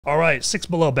All right, Six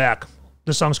Below back.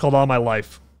 This song's called All My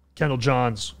Life. Kendall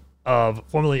Johns,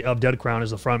 formerly of Dead Crown, is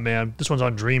the front man. This one's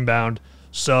on Dreambound.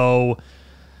 So,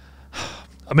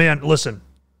 man, listen,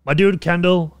 my dude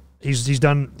Kendall, he's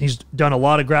done a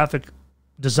lot of graphic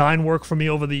design work for me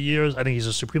over the years. I think he's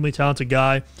a supremely talented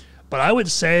guy. But I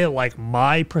would say, like,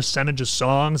 my percentage of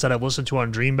songs that I've listened to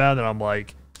on Dreambound that I'm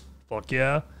like, fuck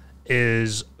yeah,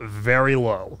 is very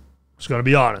low. Just gonna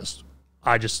be honest.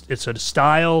 It's a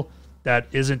style that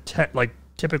isn't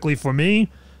typically for me,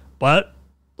 but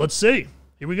let's see.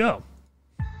 Here we go.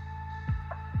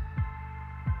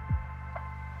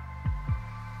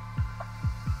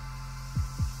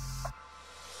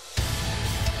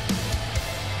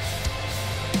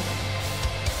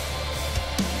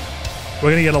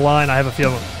 We're gonna get a line, I have a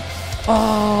feeling.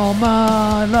 All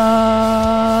my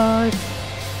life.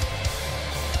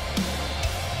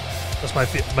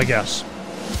 That's my guess.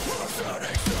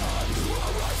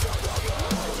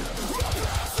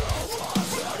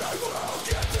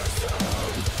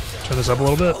 Turn this up a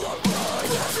little bit.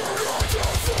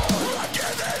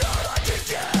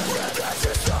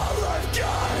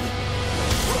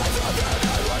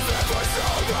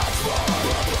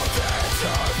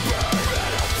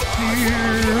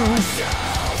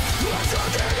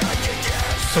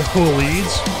 Some cool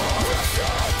leads.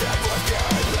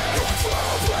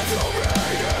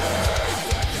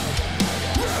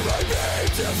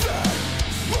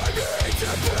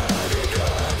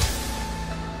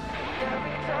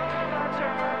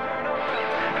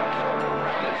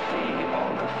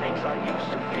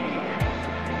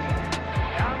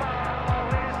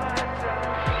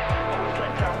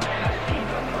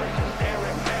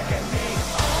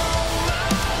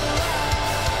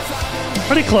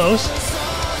 Pretty close.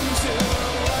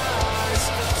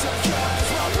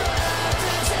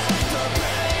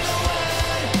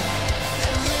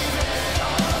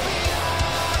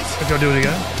 Let's go do it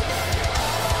again.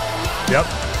 Yep.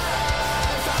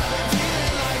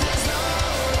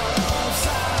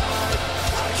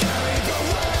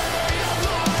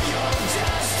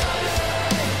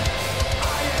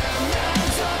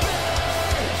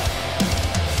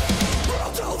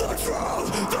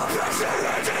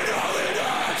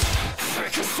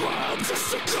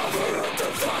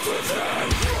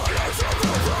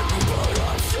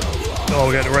 Oh,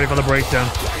 we're getting ready for the breakdown.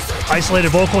 Isolated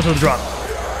vocals to the drop.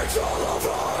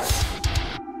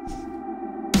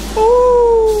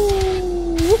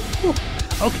 Ooh.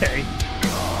 Okay.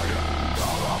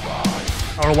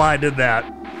 I don't know why I did that.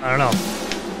 I don't know.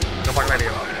 Don't fuck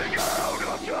radio.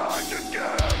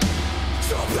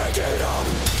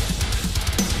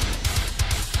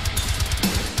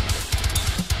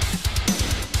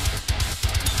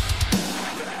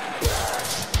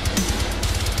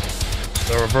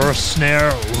 The reverse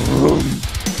snare.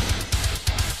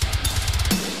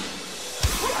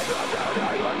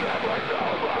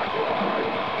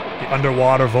 The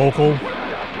underwater vocal.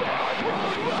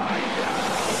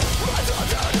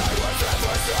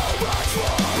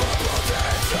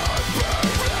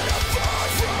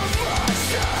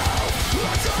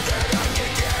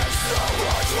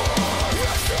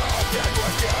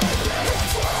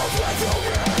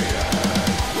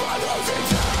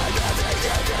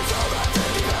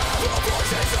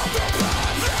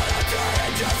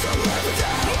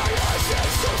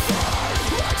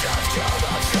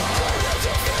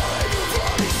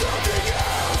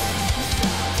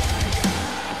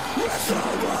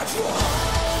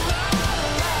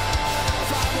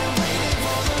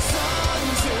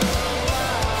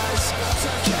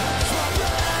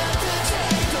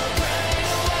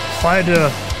 If I had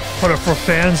to put it for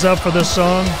fans up for this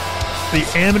song, the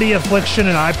Amity, Affliction,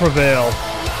 and I Prevail.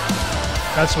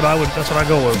 That's what I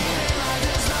go with.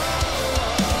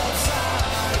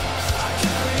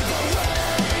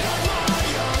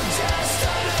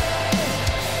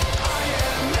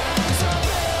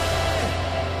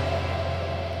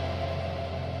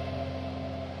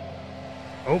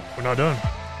 Oh, we're not done.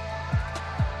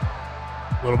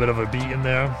 A little bit of a beat in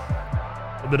there.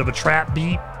 A little bit of a trap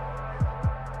beat.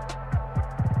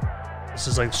 This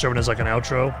is like serving as like an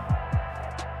outro.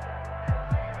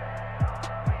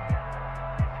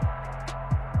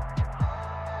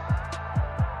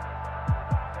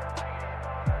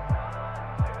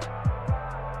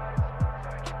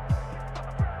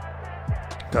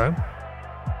 Okay.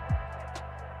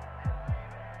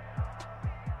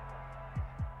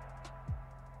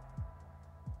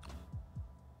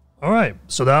 All right,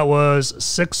 so that was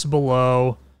Six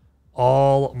Below,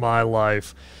 All My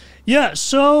Life. Yeah,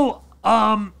 so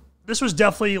this was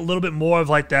definitely a little bit more of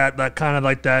like that kind of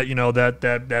like that, you know,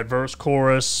 that verse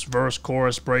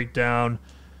chorus breakdown.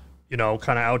 you know,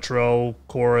 kind of outro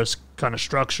chorus kind of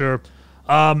structure.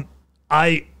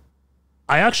 I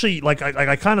actually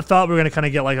I kind of thought we were gonna kind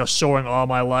of get like a Soaring All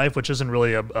My Life, which isn't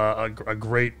really a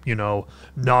great, you know,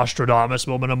 Nostradamus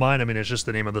moment of mine. I mean, it's just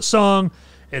the name of the song.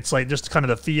 It's like just kind of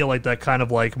the feel, like that kind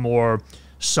of like more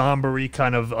somber-y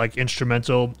kind of like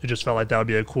instrumental. It just felt like that would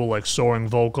be a cool like soaring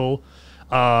vocal.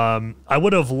 I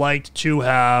would have liked to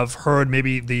have heard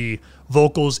maybe the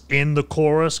vocals in the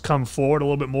chorus come forward a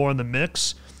little bit more in the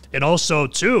mix. And also,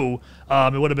 too,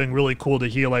 it would have been really cool to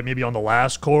hear, like, maybe on the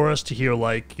last chorus, to hear,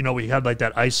 like, you know, we had, like,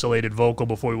 that isolated vocal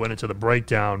before we went into the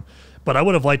breakdown. But I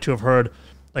would have liked to have heard,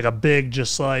 like, a big,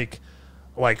 just, like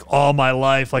All My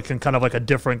Life, like, in kind of, like, a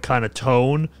different kind of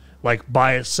tone, like,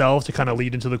 by itself to kind of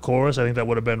lead into the chorus. I think that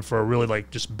would have been for a really, like,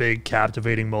 just big,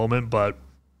 captivating moment. But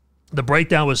the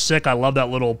breakdown was sick. I love that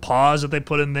little pause that they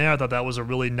put in there. I thought that was a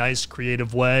really nice,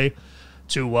 creative way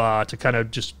to kind of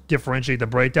just differentiate the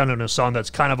breakdown in a song that's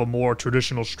kind of a more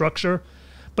traditional structure.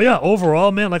 But yeah,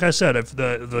 overall, man, like I said, if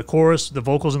the chorus, the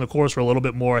vocals in the chorus were a little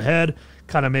bit more ahead,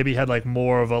 kind of maybe had like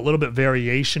more of a little bit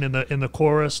variation in the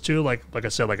chorus too, like I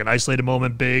said, like an isolated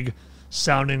moment, big,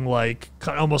 sounding like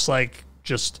almost like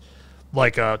just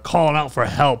like a calling out for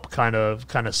help kind of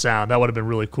sound. That would have been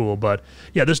really cool. But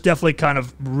yeah, this definitely kind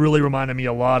of really reminded me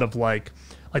a lot of like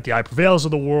the I Prevails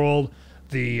of the world,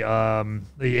 the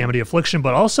Amity Affliction,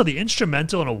 but also the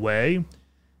instrumental in a way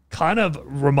kind of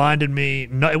reminded me.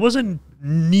 No, it wasn't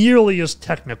nearly as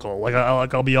technical. Like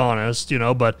I'll be honest, you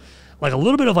know, but like a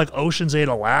little bit of like Ocean's 8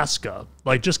 Alaska,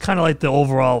 like just kind of like the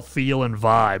overall feel and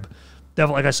vibe.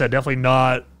 Definitely, like I said, definitely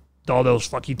not all those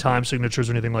fucking time signatures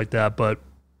or anything like that, but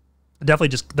definitely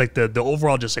just like the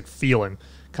overall just like feeling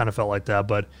kind of felt like that.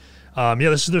 But yeah,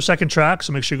 this is their second track,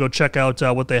 so make sure you go check out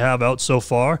what they have out so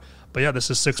far. But yeah, this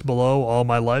is Six Below, All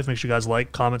My Life. Make sure you guys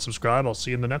like, comment, subscribe. I'll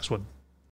see you in the next one.